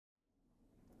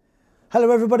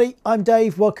Hello everybody, I'm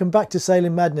Dave, welcome back to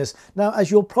Sailing Madness. Now,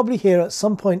 as you'll probably hear at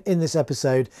some point in this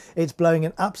episode, it's blowing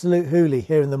an absolute hoolie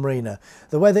here in the marina.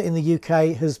 The weather in the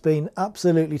UK has been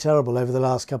absolutely terrible over the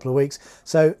last couple of weeks,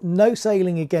 so no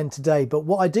sailing again today. But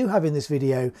what I do have in this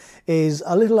video is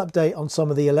a little update on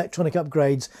some of the electronic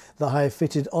upgrades that I have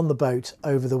fitted on the boat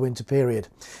over the winter period.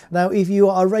 Now, if you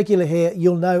are a regular here,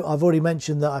 you'll know I've already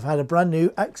mentioned that I've had a brand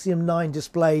new Axiom 9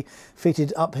 display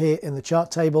fitted up here in the chart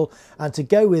table, and to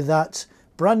go with that,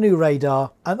 brand new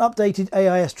radar, an updated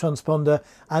AIS transponder,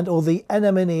 and all the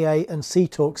NMNEA and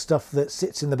Sea-Talk stuff that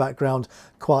sits in the background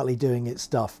quietly doing its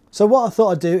stuff. So what I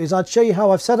thought I'd do is I'd show you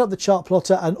how I've set up the chart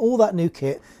plotter and all that new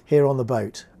kit here on the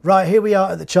boat. Right, here we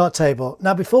are at the chart table.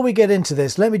 Now, before we get into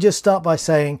this, let me just start by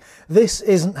saying this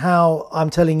isn't how I'm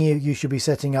telling you you should be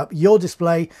setting up your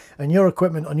display and your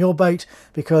equipment on your boat,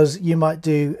 because you might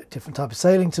do a different type of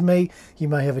sailing to me, you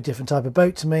may have a different type of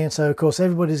boat to me, and so of course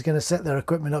everybody's going to set their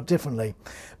equipment up differently.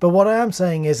 But what I am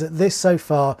saying is that this so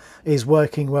far is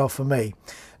working well for me.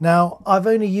 Now, I've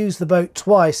only used the boat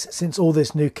twice since all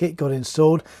this new kit got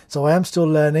installed, so I am still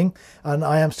learning and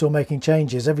I am still making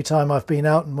changes. Every time I've been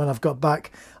out and when I've got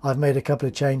back, I've made a couple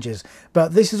of changes.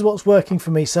 But this is what's working for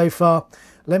me so far.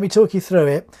 Let me talk you through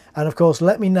it, and of course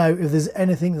let me know if there's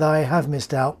anything that I have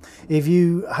missed out. If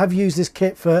you have used this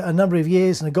kit for a number of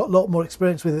years and have got a lot more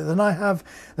experience with it than I have,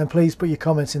 then please put your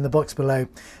comments in the box below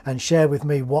and share with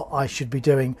me what I should be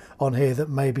doing on here that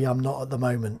maybe I'm not at the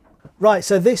moment. Right,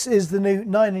 so this is the new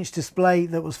 9-inch display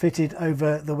that was fitted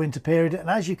over the winter period, and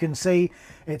as you can see,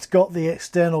 it's got the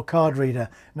external card reader.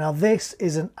 Now, this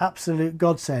is an absolute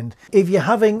godsend. If you're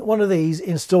having one of these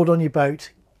installed on your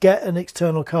boat, get an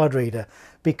external card reader,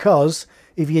 because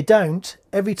if you don't,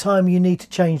 every time you need to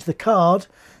change the card,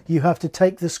 you have to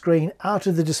take the screen out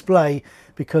of the display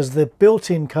because the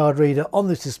built-in card reader on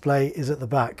this display is at the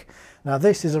back. Now,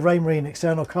 this is a Raymarine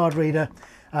external card reader,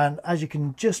 and as you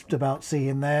can just about see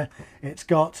in there, it's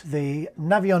got the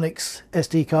Navionics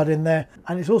SD card in there,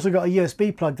 and it's also got a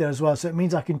USB plug there as well, so it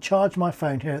means I can charge my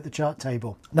phone here at the chart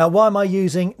table. Now, why am I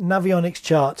using Navionics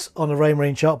charts on a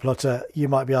Raymarine chart plotter, you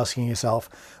might be asking yourself?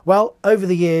 Well, over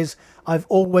the years, I've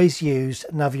always used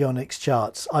Navionics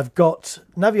charts. I've got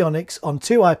Navionics on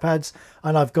 2 iPads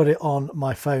and I've got it on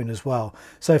my phone as well.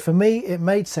 So for me, it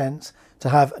made sense to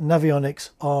have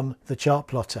Navionics on the chart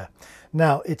plotter.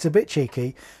 Now, it's a bit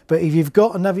cheeky, but if you've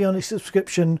got a Navionics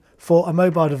subscription for a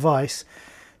mobile device,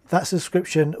 that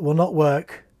subscription will not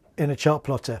work in a chart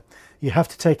plotter. You have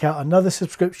to take out another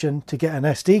subscription to get an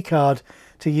SD card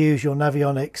to use your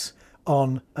Navionics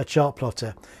on a chart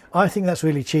plotter. I think that's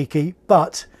really cheeky,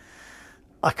 but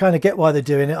I kind of get why they're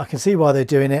doing it. I can see why they're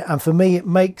doing it. And for me, it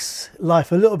makes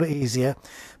life a little bit easier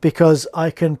because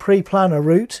I can pre-plan a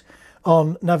route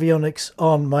on Navionics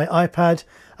on my iPad,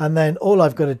 and then all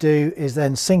I've got to do is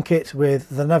then sync it with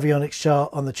the Navionics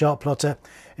chart on the chart plotter.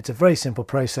 It's a very simple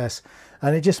process,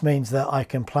 and it just means that I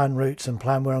can plan routes and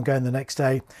plan where I'm going the next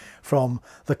day from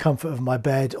the comfort of my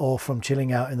bed or from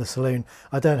chilling out in the saloon.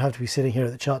 I don't have to be sitting here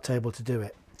at the chart table to do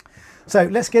it. So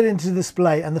let's get into the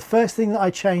display, and the first thing that I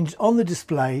changed on the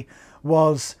display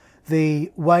was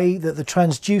the way that the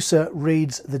transducer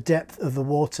reads the depth of the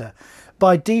water.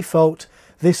 By default,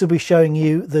 this will be showing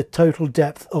you the total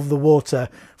depth of the water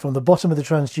from the bottom of the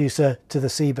transducer to the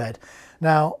seabed.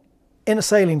 Now, in a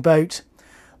sailing boat,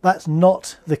 that's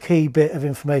not the key bit of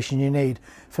information you need.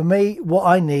 For me, what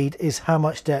I need is how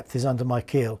much depth is under my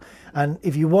keel. And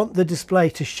if you want the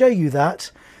display to show you that,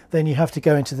 then you have to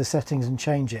go into the settings and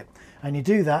change it. And you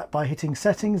do that by hitting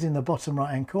settings in the bottom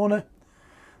right hand corner,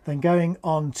 then going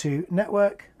on to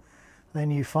network,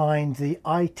 then you find the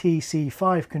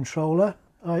ITC5 controller,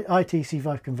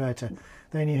 ITC5 converter,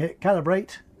 then you hit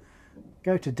calibrate,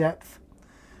 go to depth,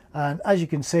 and as you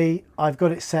can see, I've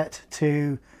got it set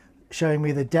to showing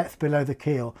me the depth below the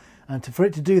keel. And for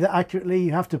it to do that accurately,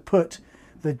 you have to put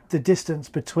the distance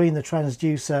between the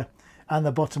transducer and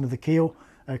the bottom of the keel.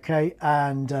 Okay,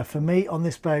 and for me on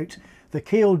this boat, the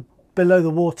keel below the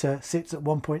water sits at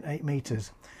 1.8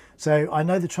 meters. So I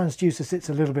know the transducer sits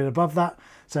a little bit above that,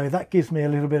 so that gives me a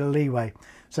little bit of leeway.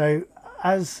 So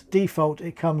as default,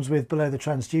 it comes with below the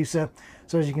transducer.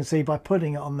 So as you can see, by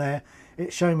putting it on there,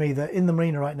 it's showing me that in the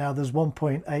marina right now, there's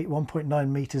 1.9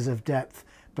 meters of depth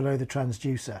below the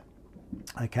transducer.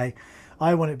 Okay,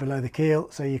 I want it below the keel,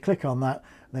 so you click on that,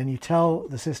 then you tell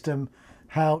the system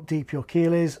how deep your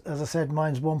keel is. As I said,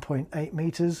 mine's 1.8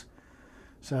 meters.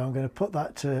 So I'm going to put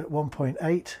that to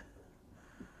 1.8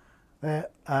 there,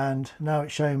 and now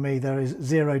it's showing me there is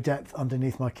 0 depth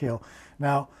underneath my keel.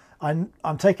 Now,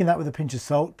 I'm taking that with a pinch of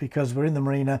salt because we're in the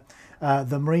marina.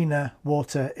 The marina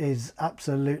water is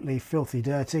absolutely filthy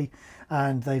dirty,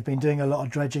 and they've been doing a lot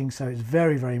of dredging, so it's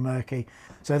very, very murky.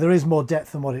 So there is more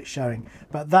depth than what it's showing.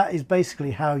 But that is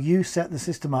basically how you set the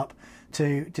system up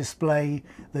to display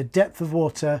the depth of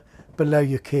water below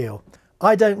your keel.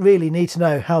 I don't really need to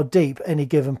know how deep any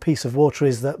given piece of water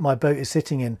is that my boat is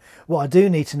sitting in. What I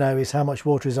do need to know is how much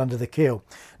water is under the keel.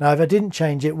 Now, if I didn't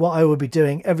change it, what I would be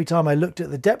doing every time I looked at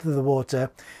the depth of the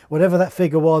water, whatever that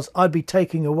figure was, I'd be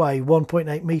taking away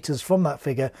 1.8 meters from that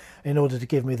figure in order to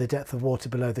give me the depth of water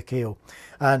below the keel.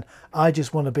 And I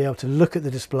just want to be able to look at the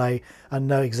display and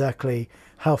know exactly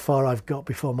how far I've got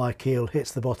before my keel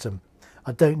hits the bottom.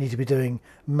 I don't need to be doing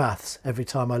maths every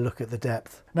time I look at the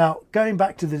depth. Now, going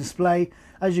back to the display,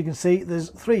 as you can see, there's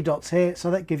 3 dots here,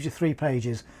 so that gives you 3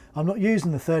 pages. I'm not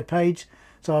using the 3rd page,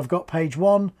 so I've got page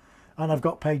 1 and I've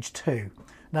got page 2.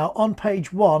 Now, on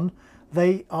page 1,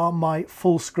 they are my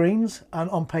full screens, and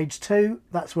on page 2,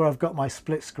 that's where I've got my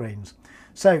split screens.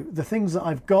 So the things that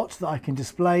I've got that I can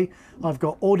display, I've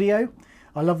got audio.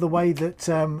 I love the way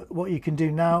that what you can do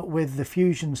now with the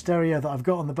Fusion stereo that I've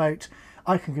got on the boat,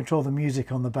 I can control the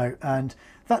music on the boat, and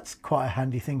that's quite a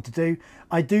handy thing to do.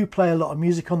 I do play a lot of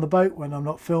music on the boat when I'm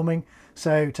not filming,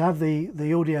 so to have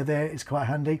the audio there is quite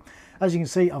handy. As you can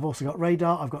see, I've also got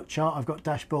radar, I've got chart, I've got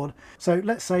dashboard. So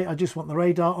let's say I just want the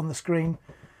radar on the screen.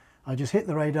 I just hit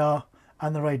the radar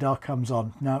and the radar comes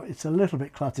on. Now, it's a little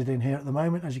bit cluttered in here at the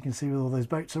moment, as you can see with all those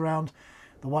boats around.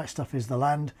 The white stuff is the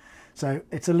land, so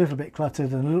it's a little bit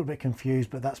cluttered and a little bit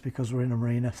confused, but that's because we're in a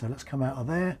marina. So let's come out of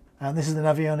there. And this is the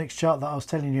Navionics chart that I was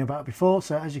telling you about before.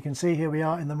 So as you can see, here we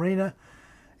are in the marina.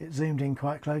 It's zoomed in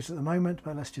quite close at the moment,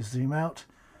 but let's just zoom out.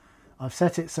 I've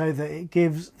set it so that it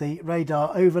gives the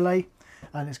radar overlay,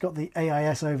 and it's got the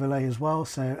AIS overlay as well.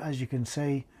 So as you can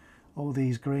see, all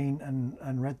these green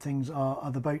and red things are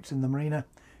other boats in the marina.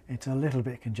 It's a little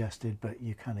bit congested, but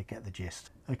you kind of get the gist.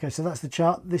 Okay, so that's the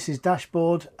chart. This is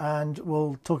dashboard, and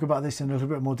we'll talk about this in a little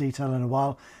bit more detail in a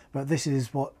while, but this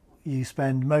is what you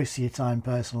spend most of your time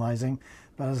personalizing.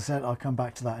 But as I said, I'll come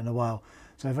back to that in a while.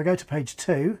 So if I go to page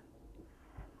 2,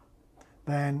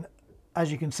 then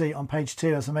as you can see on page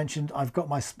 2, as I mentioned, I've got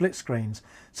my split screens.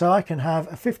 So I can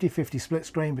have a 50-50 split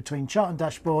screen between chart and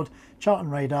dashboard, chart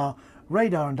and radar,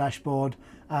 radar and dashboard,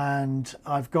 and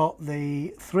I've got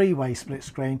the 3-way split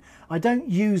screen. I don't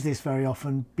use this very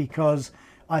often because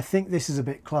I think this is a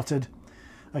bit cluttered.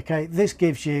 Okay, this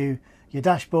gives you your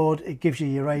dashboard, it gives you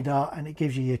your radar, and it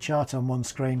gives you your chart on one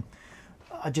screen.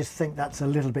 I just think that's a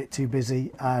little bit too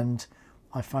busy, and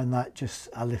I find that just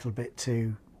a little bit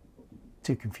too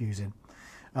confusing.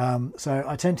 So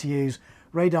I tend to use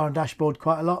radar and dashboard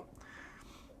quite a lot.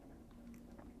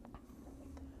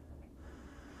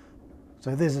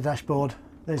 So there's the dashboard,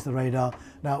 there's the radar.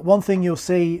 Now, one thing you'll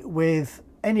see with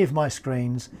any of my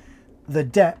screens, the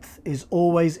depth is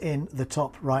always in the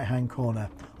top right hand corner.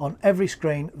 On every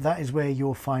screen, that is where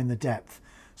you'll find the depth.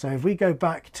 So if we go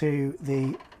back to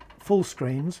the full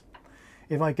screens,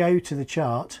 if I go to the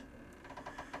chart,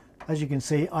 as you can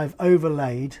see, I've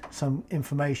overlaid some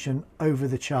information over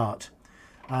the chart.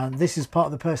 And this is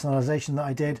part of the personalization that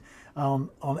I did. On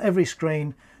every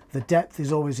screen, the depth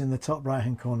is always in the top right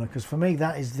hand corner, because for me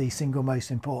that is the single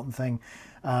most important thing,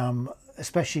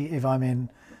 especially if I'm in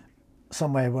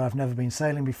somewhere where I've never been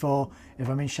sailing before. If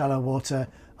I'm in shallow water,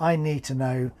 I need to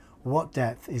know what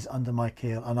depth is under my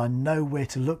keel, and I know where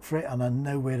to look for it, and I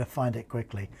know where to find it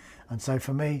quickly. And so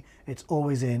for me, it's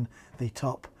always in the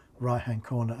top right hand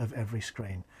corner of every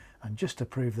screen. And just to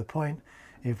prove the point,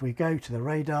 if we go to the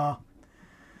radar,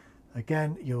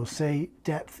 again, you'll see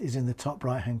depth is in the top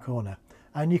right hand corner.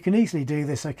 And you can easily do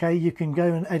this. Okay, you can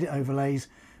go and edit overlays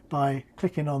by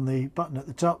clicking on the button at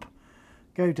the top,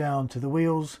 go down to the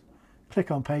wheels,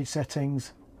 click on page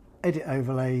settings, edit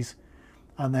overlays,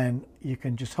 and then you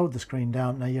can just hold the screen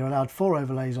down. Now you're allowed 4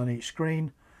 overlays on each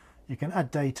screen. You can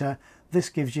add data. This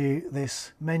gives you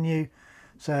this menu.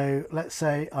 So let's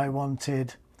say I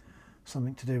wanted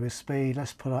something to do with speed.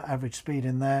 Let's put our average speed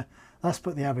in there. Let's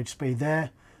put the average speed there,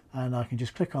 and I can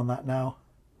just click on that now,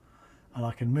 and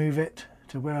I can move it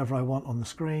to wherever I want on the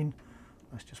screen.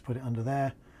 Let's just put it under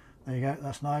there. There you go,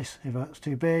 that's nice. If that's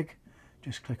too big,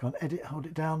 just click on edit, hold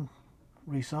it down,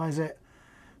 resize it,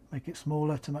 make it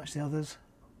smaller to match the others.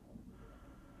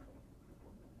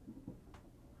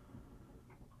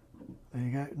 There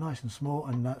you go, nice and small,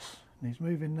 and that's needs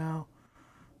moving now.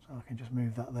 So I can just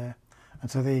move that there. And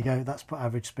so there you go, that's put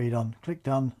average speed on. Click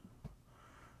done,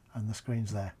 and the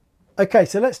screen's there. Okay,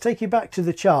 so let's take you back to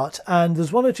the chart, and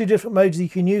there's 1 or 2 different modes that you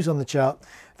can use on the chart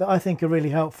that I think are really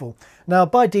helpful. Now,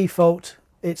 by default,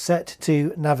 it's set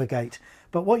to navigate,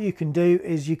 But what you can do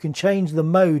is you can change the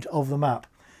mode of the map,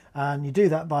 and you do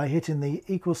that by hitting the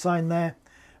equal sign there,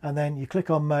 and then you click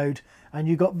on mode, and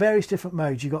you've got various different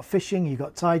modes. You've got fishing, you've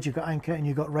got tides, you've got anchor, and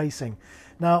you've got racing.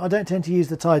 Now, I don't tend to use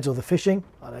the tides or the fishing.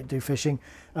 I don't do fishing,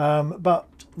 but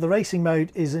the racing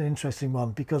mode is an interesting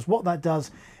one, because what that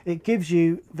does, it gives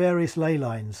you various ley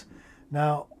lines.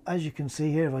 Now, as you can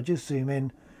see here, if I just zoom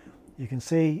in, you can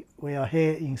see we are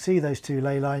here. You can see those two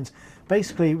ley lines.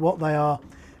 Basically what they are,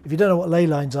 if you don't know what ley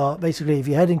lines are, basically if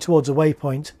you're heading towards a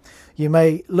waypoint, you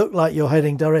may look like you're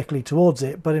heading directly towards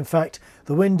it, but in fact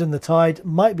the wind and the tide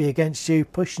might be against you,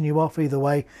 pushing you off either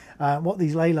way. What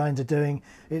these ley lines are doing,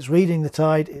 it's reading the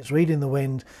tide, it's reading the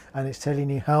wind, and it's telling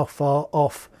you how far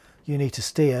off you need to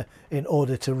steer in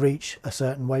order to reach a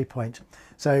certain waypoint.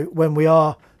 So when we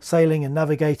are sailing and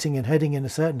navigating and heading in a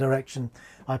certain direction,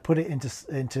 I put it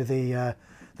into the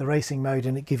racing mode,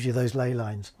 and it gives you those ley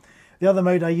lines. The other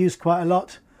mode I use quite a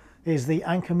lot is the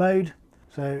anchor mode.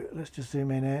 So let's just zoom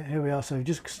in here. Here we are. So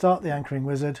just start the anchoring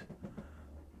wizard,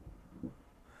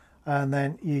 and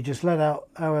then you just let out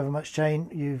however much chain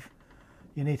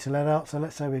you need to let out. So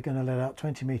let's say we're going to let out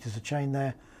 20 meters of chain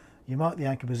there. You mark the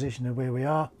anchor position of where we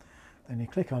are, then you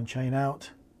click on chain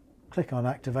out, click on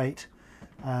activate,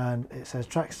 and it says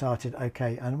track started,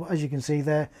 okay. And as you can see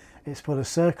there, it's put a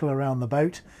circle around the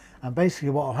boat, and basically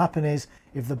what will happen is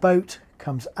if the boat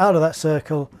comes out of that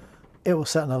circle, it will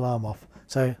set an alarm off.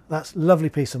 So that's lovely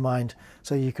peace of mind,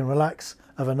 so you can relax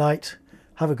overnight,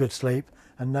 have a good sleep,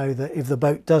 and know that if the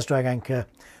boat does drag anchor,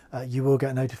 you will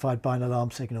get notified by an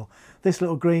alarm signal. This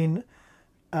little green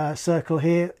circle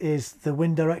here is the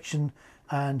wind direction,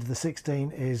 and the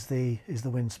 16 is the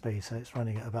wind speed, so it's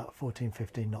running at about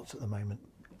 14-15 knots at the moment.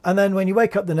 And then when you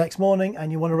wake up the next morning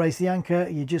and you want to raise the anchor,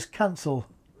 you just cancel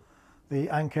the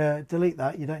anchor, delete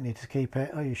that. You don't need to keep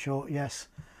it. Are you sure? Yes.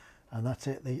 And that's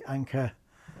it. The anchor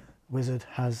wizard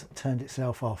has turned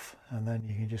itself off, and then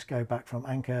you can just go back from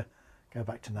anchor, go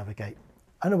back to navigate,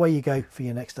 and away you go for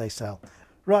your next day's sail.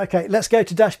 Right, okay, let's go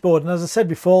to dashboard. And as I said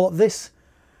before, this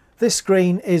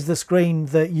screen is the screen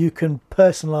that you can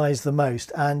personalize the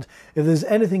most, and if there's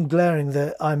anything glaring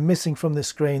that I'm missing from this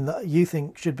screen that you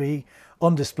think should be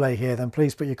on display here, then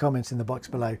please put your comments in the box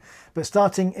below. But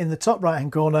starting in the top right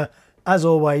hand corner, as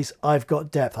always, I've got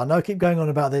depth. I know I keep going on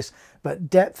about this, but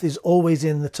depth is always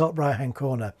in the top right hand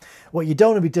corner. What you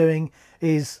don't want to be doing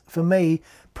is, for me,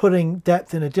 putting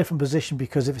depth in a different position,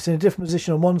 because if it's in a different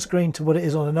position on one screen to what it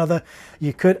is on another,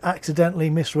 you could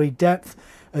accidentally misread depth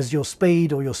as your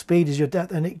speed, or your speed is your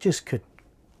depth, and it just could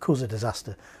cause a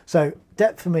disaster. So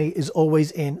depth for me is always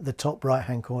in the top right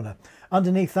hand corner.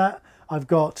 Underneath that, I've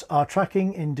got our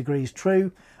tracking in degrees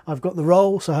true. I've got the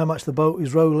roll, so how much the boat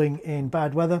is rolling in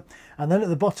bad weather. And then at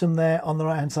the bottom there on the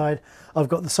right hand side, I've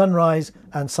got the sunrise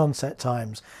and sunset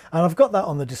times. And I've got that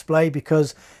on the display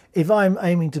because if I'm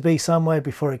aiming to be somewhere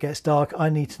before it gets dark, I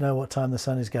need to know what time the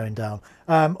sun is going down.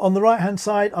 On the right hand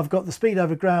side, I've got the speed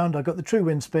over ground, I've got the true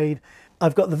wind speed,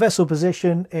 I've got the vessel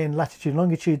position in latitude and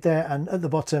longitude there, and at the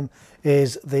bottom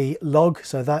is the log.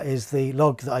 So that is the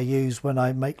log that I use when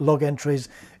I make log entries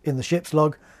in the ship's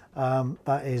log.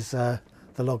 That is the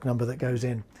log number that goes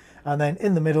in. And then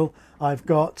in the middle, I've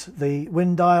got the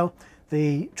wind dial.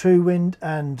 The true wind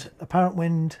and apparent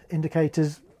wind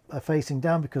indicators are facing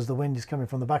down because the wind is coming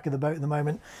from the back of the boat at the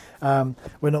moment.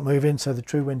 We're not moving, so the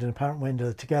true wind and apparent wind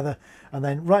are together. And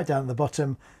then right down at the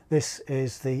bottom, this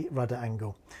is the rudder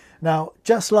angle. Now,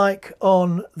 just like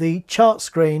on the chart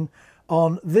screen,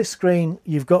 on this screen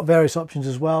you've got various options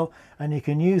as well, and you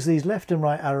can use these left and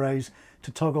right arrows to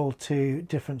toggle to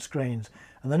different screens.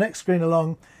 And the next screen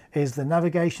along is the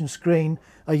navigation screen.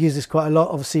 I use this quite a lot.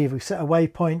 Obviously, if we set a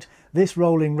waypoint, this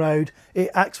rolling road,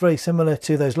 it acts very similar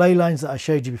to those ley lines that I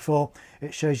showed you before.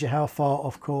 It shows you how far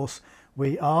off course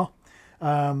we are.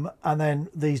 And then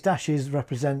these dashes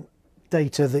represent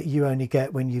data that you only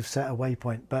get when you've set a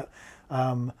waypoint. But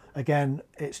again,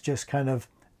 it's just kind of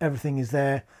everything is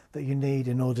there that you need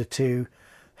in order to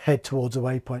head towards a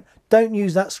waypoint. Don't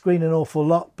use that screen an awful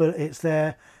lot, but it's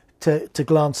there to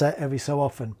glance at every so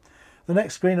often. The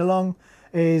next screen along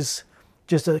is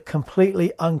just a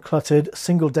completely uncluttered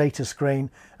single data screen,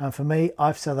 and for me,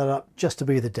 I've set that up just to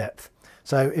be the depth.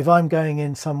 So if I'm going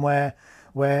in somewhere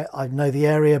where I know the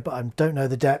area but I don't know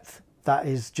the depth, that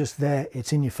is just there,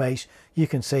 it's in your face. You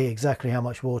can see exactly how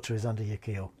much water is under your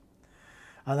keel.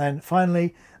 And then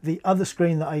finally, the other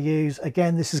screen that I use,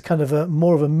 again, this is kind of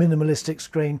more of a minimalistic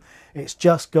screen. It's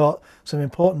just got some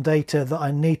important data that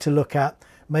I need to look at,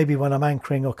 maybe when I'm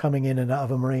anchoring or coming in and out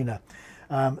of a marina.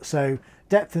 So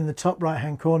depth in the top right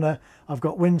hand corner, I've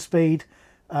got wind speed,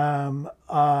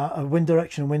 wind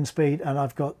direction and wind speed, and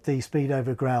I've got the speed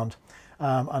over ground.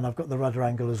 and I've got the rudder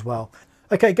angle as well.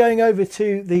 Okay, going over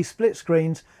to the split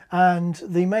screens, and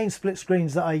the main split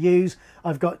screens that I use,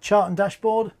 I've got chart and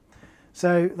dashboard.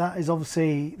 So that is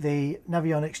obviously the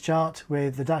Navionics chart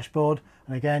with the dashboard,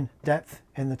 and again depth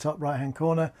in the top right hand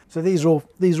corner. So these are all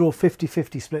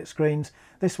 50-50 split screens.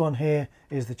 This one here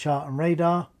is the chart and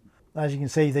radar. As you can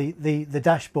see, the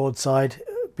dashboard side,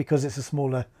 because it's a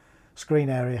smaller screen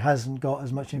area, hasn't got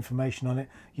as much information on it.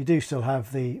 You do still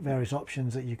have the various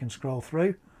options that you can scroll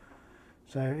through,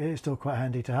 so it is still quite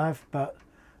handy to have, but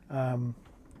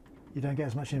you don't get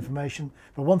as much information.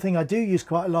 But one thing I do use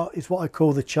quite a lot is what I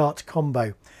call the chart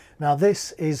combo. Now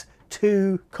this is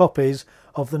 2 copies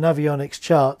of the Navionics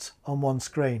charts on one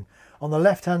screen. On the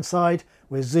left hand side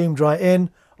we're zoomed right in,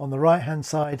 on the right hand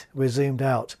side we're zoomed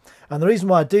out. And the reason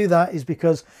why I do that is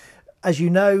because, as you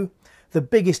know, the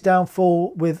biggest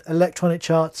downfall with electronic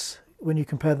charts when you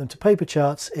compare them to paper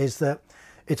charts is that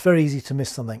it's very easy to miss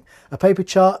something. A paper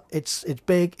chart, it's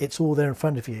big, it's all there in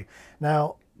front of you.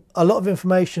 Now, a lot of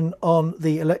information on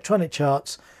the electronic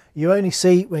charts you only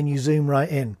see when you zoom right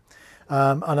in.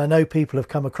 And I know people have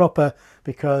come a cropper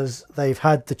because they've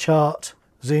had the chart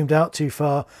zoomed out too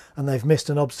far and they've missed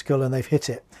an obstacle and they've hit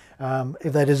it.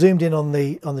 If they'd have zoomed in on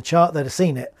the chart, they'd have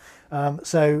seen it.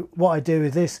 So what I do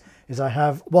with this is I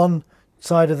have one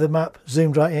side of the map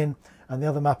zoomed right in and the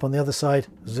other map on the other side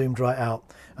zoomed right out.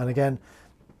 And again,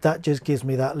 that just gives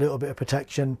me that little bit of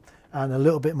protection and a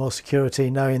little bit more security,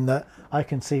 knowing that I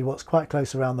can see what's quite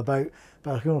close around the boat,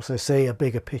 but I can also see a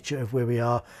bigger picture of where we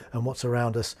are and what's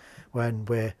around us when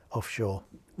we're offshore.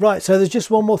 Right, so there's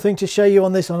just one more thing to show you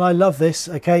on this, and I love this.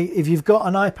 Okay, if you've got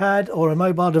an iPad or a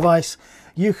mobile device,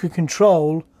 you can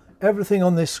control everything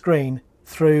on this screen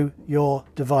through your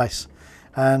device.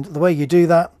 And the way you do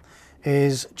that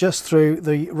is just through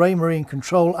the Raymarine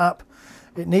Control app.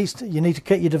 You need to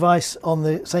get your device on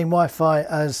the same Wi-Fi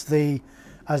as the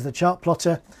chart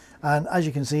plotter, and as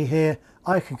you can see here,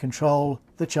 I can control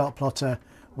the chart plotter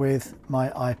with my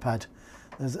iPad.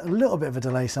 There's a little bit of a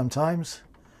delay sometimes,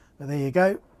 but there you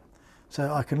go.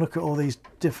 So I can look at all these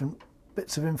different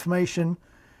bits of information.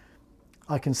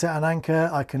 I can set an anchor,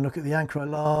 I can look at the anchor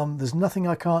alarm. There's nothing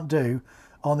I can't do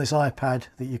on this iPad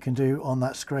that you can do on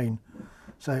that screen.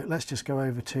 So let's just go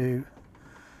over to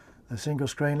the single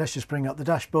screen. Let's just bring up the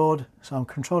dashboard. So I'm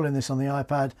controlling this on the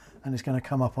iPad and it's going to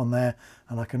come up on there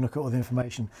and I can look at all the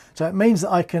information. So it means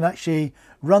that I can actually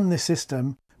run this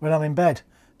system when I'm in bed.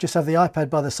 Just have the iPad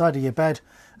by the side of your bed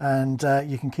and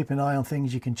you can keep an eye on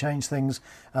things, you can change things,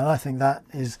 and I think that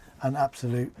is an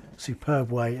absolute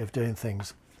superb way of doing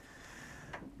things.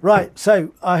 Right,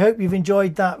 so I hope you've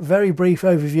enjoyed that very brief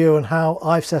overview on how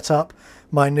I've set up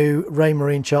my new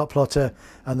Raymarine chart plotter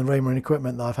and the Raymarine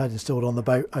equipment that I've had installed on the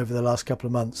boat over the last couple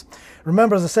of months.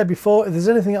 Remember, as I said before, if there's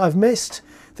anything I've missed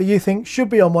that you think should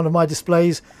be on one of my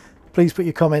displays, please put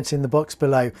your comments in the box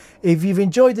below. If you've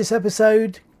enjoyed this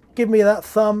episode, give me that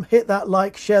thumb, hit that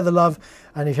like, share the love,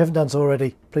 and if you haven't done so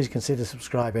already, please consider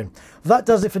subscribing. That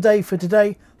does it for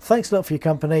today. Thanks a lot for your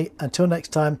company. Until next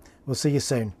time, we'll see you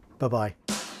soon. Bye-bye.